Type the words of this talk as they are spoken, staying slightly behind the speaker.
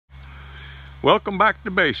Welcome back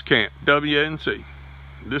to Base Camp WNC.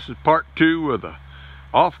 This is part 2 of the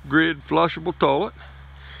off-grid flushable toilet.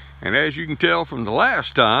 And as you can tell from the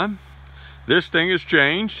last time, this thing has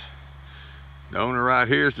changed. The owner right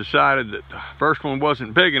here has decided that the first one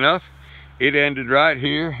wasn't big enough. It ended right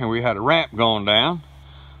here and we had a ramp going down.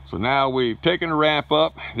 So now we've taken the ramp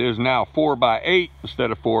up. There's now 4x8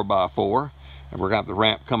 instead of 4x4. And we're going to have the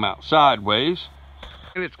ramp come out sideways.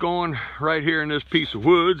 And it's going right here in this piece of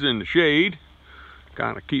woods in the shade.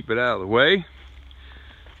 Kind of keep it out of the way.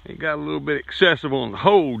 It got a little bit excessive on the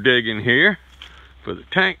hole digging here for the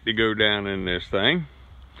tank to go down in this thing.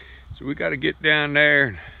 So we got to get down there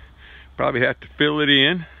and probably have to fill it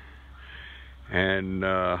in and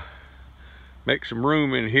make some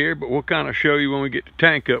room in here, but we'll kind of show you when we get the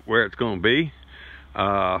tank up where it's going to be.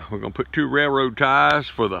 We're going to put 2 railroad ties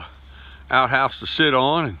for the outhouse to sit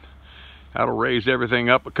on, and that'll raise everything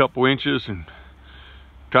up a couple inches and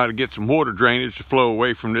try to get some water drainage to flow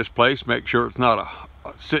away from this place, make sure it's not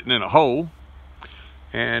sitting in a hole.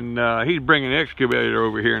 And he's bringing the excavator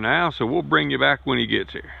over here now, so we'll bring you back when he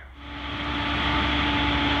gets here.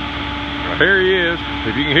 Well, here he is.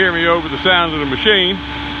 If you can hear me over the sounds of the machine,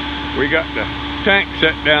 we got the tank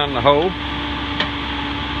set down the hole,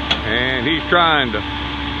 and he's trying to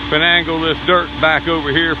finagle this dirt back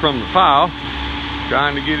over here from the pile,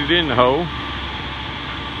 trying to get it in the hole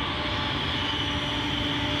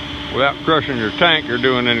without crushing your tank or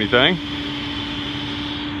doing anything.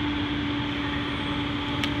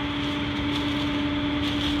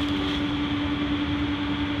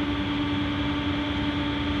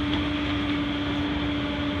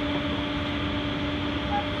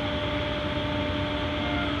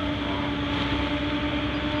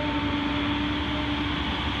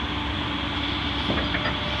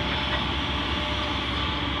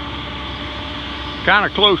 Kind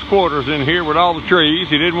of close quarters in here with all the trees.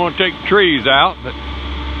 He didn't want to take the trees out, but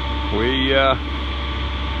we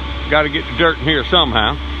got to get the dirt in here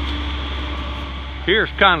somehow. Here's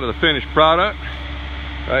kind of the finished product.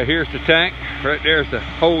 Right here's the tank. Right there's the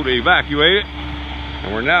hole to evacuate it.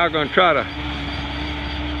 And we're now going to try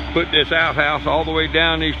to put this outhouse all the way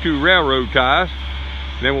down these 2 railroad ties.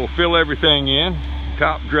 Then we'll fill everything in,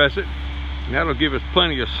 top dress it, and that'll give us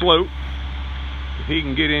plenty of slope. If he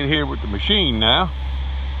can get in here with the machine now,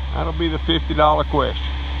 that'll be the $50 question.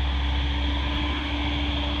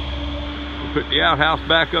 We'll put the outhouse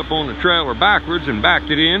back up on the trailer backwards and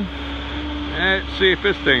backed it in. And let's see if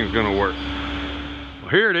this thing's gonna work.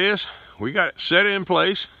 Well, here it is. We got it set in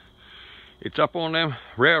place. It's up on them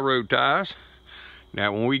railroad ties.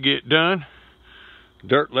 Now when we get done,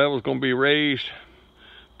 dirt level is gonna be raised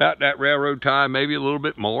about that railroad tie, maybe a little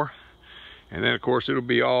bit more. And then of course it'll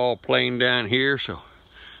be all plain down here, so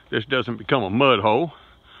this doesn't become a mud hole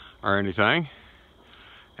or anything.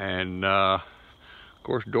 And of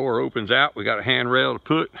course door opens out. We got a handrail to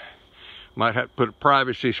put. Might have to put a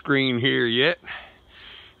privacy screen here yet.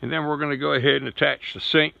 And then we're going to go ahead and attach the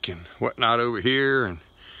sink and whatnot over here. And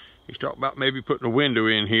he's talking about maybe putting a window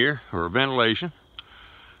in here or a ventilation.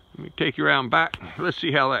 Let me take you around back. Let's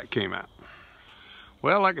see how that came out.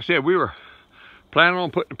 Well, like I said, we were planning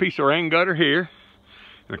on putting a piece of rain gutter here.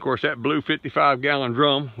 And of course that blue 55-gallon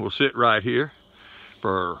drum will sit right here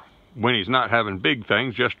for when he's not having big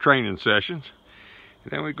things, just training sessions.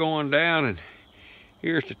 And then we go on down, and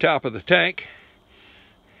here's the top of the tank.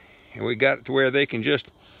 And we got it to where they can just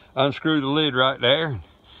unscrew the lid right there.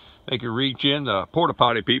 They can reach in. The porta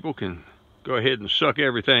potty people can go ahead and suck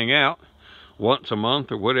everything out once a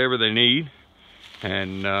month or whatever they need.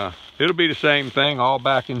 And it'll be the same thing. All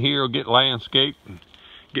back in here will get landscaped and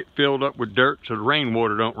get filled up with dirt so the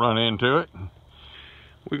rainwater don't run into it.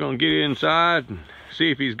 We're going to get inside and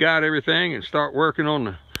see if he's got everything and start working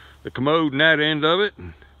on the commode and that end of it.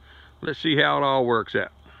 And let's see how it all works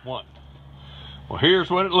out. Well, here's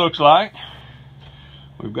what it looks like.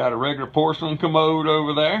 We've got a regular porcelain commode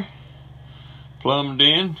over there, plumbed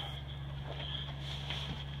in.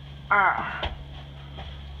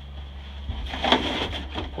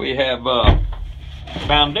 We have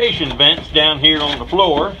foundation vents down here on the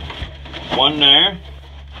floor. One there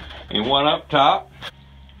and one up top.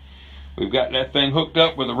 We've got that thing hooked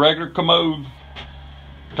up with a regular commode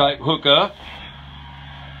type hookup.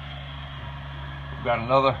 We've got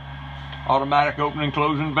another automatic opening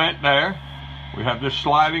closing vent there. We have this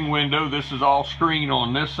sliding window. This is all screen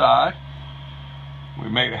on this side. We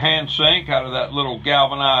made a hand sink out of that little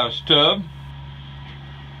galvanized tub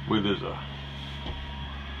with his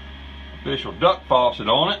official duck faucet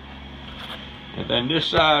on it. And then this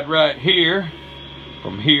side right here,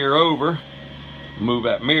 from here over, move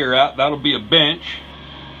that mirror out, that'll be a bench.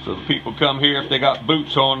 So the people come here, if they got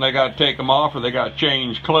boots on, they got to take them off, or they got to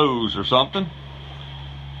change clothes or something.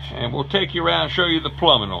 And we'll take you around and show you the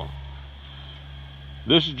plumbing on it.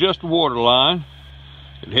 This is just a water line.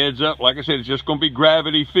 It heads up, like I said, it's just going to be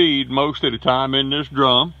gravity feed most of the time in this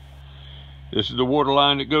drum. This is the water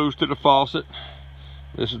line that goes to the faucet.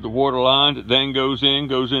 This is the water line that then goes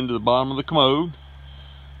into the bottom of the commode.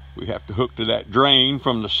 We have to hook to that drain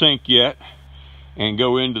from the sink yet and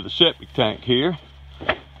go into the septic tank here.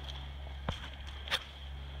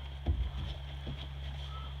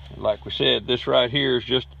 Like we said, this right here is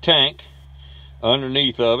just a tank.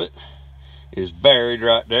 Underneath of it is buried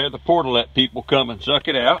right there. The portalet people come and suck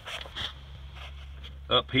it out.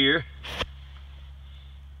 Up here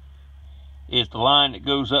is the line that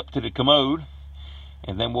goes up to the commode,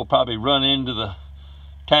 and then we'll probably run into the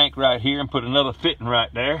tank right here and put another fitting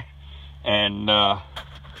right there and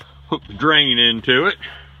hook the drain into it.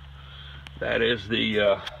 That is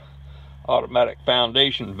the automatic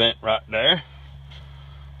foundation vent right there.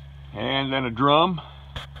 And then a drum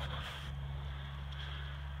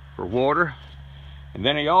for water. And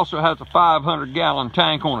then he also has a 500-gallon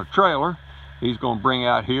tank on a trailer he's going to bring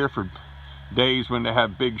out here for days when they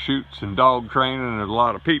have big shoots and dog training and there's a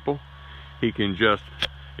lot of people. He can just,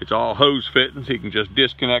 it's all hose fittings, he can just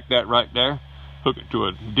disconnect that right there, hook it to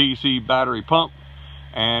a DC battery pump,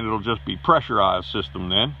 and it'll just be pressurized system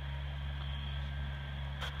then.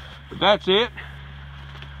 But that's it.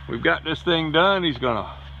 We've got this thing done. He's going to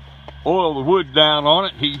oil the wood down on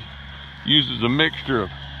it. He uses a mixture of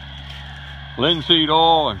linseed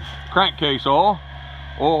oil and crankcase oil.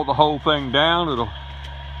 Oil the whole thing down. It'll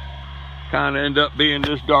kind of end up being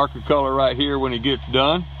this darker color right here when he gets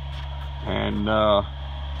done. And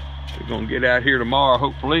we're going to get out here tomorrow,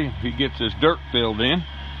 hopefully, if he gets this dirt filled in.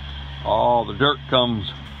 All the dirt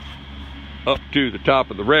comes up to the top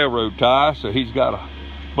of the railroad tie, so he's got a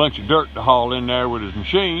bunch of dirt to haul in there with his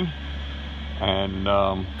machine. And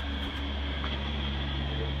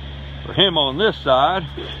for him on this side,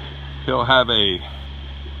 he'll have a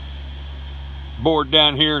board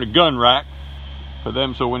down here and a gun rack for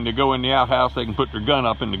them, so when they go in the outhouse they can put their gun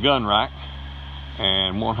up in the gun rack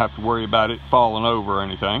and won't have to worry about it falling over or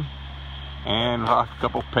anything. And a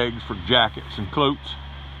couple pegs for jackets and coats,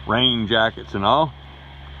 rain jackets and all.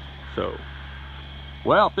 So,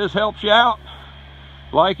 well, if this helps you out,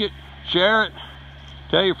 like it, share it,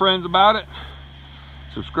 tell your friends about it,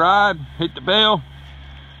 subscribe, hit the bell,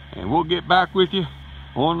 and we'll get back with you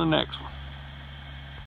on the next one.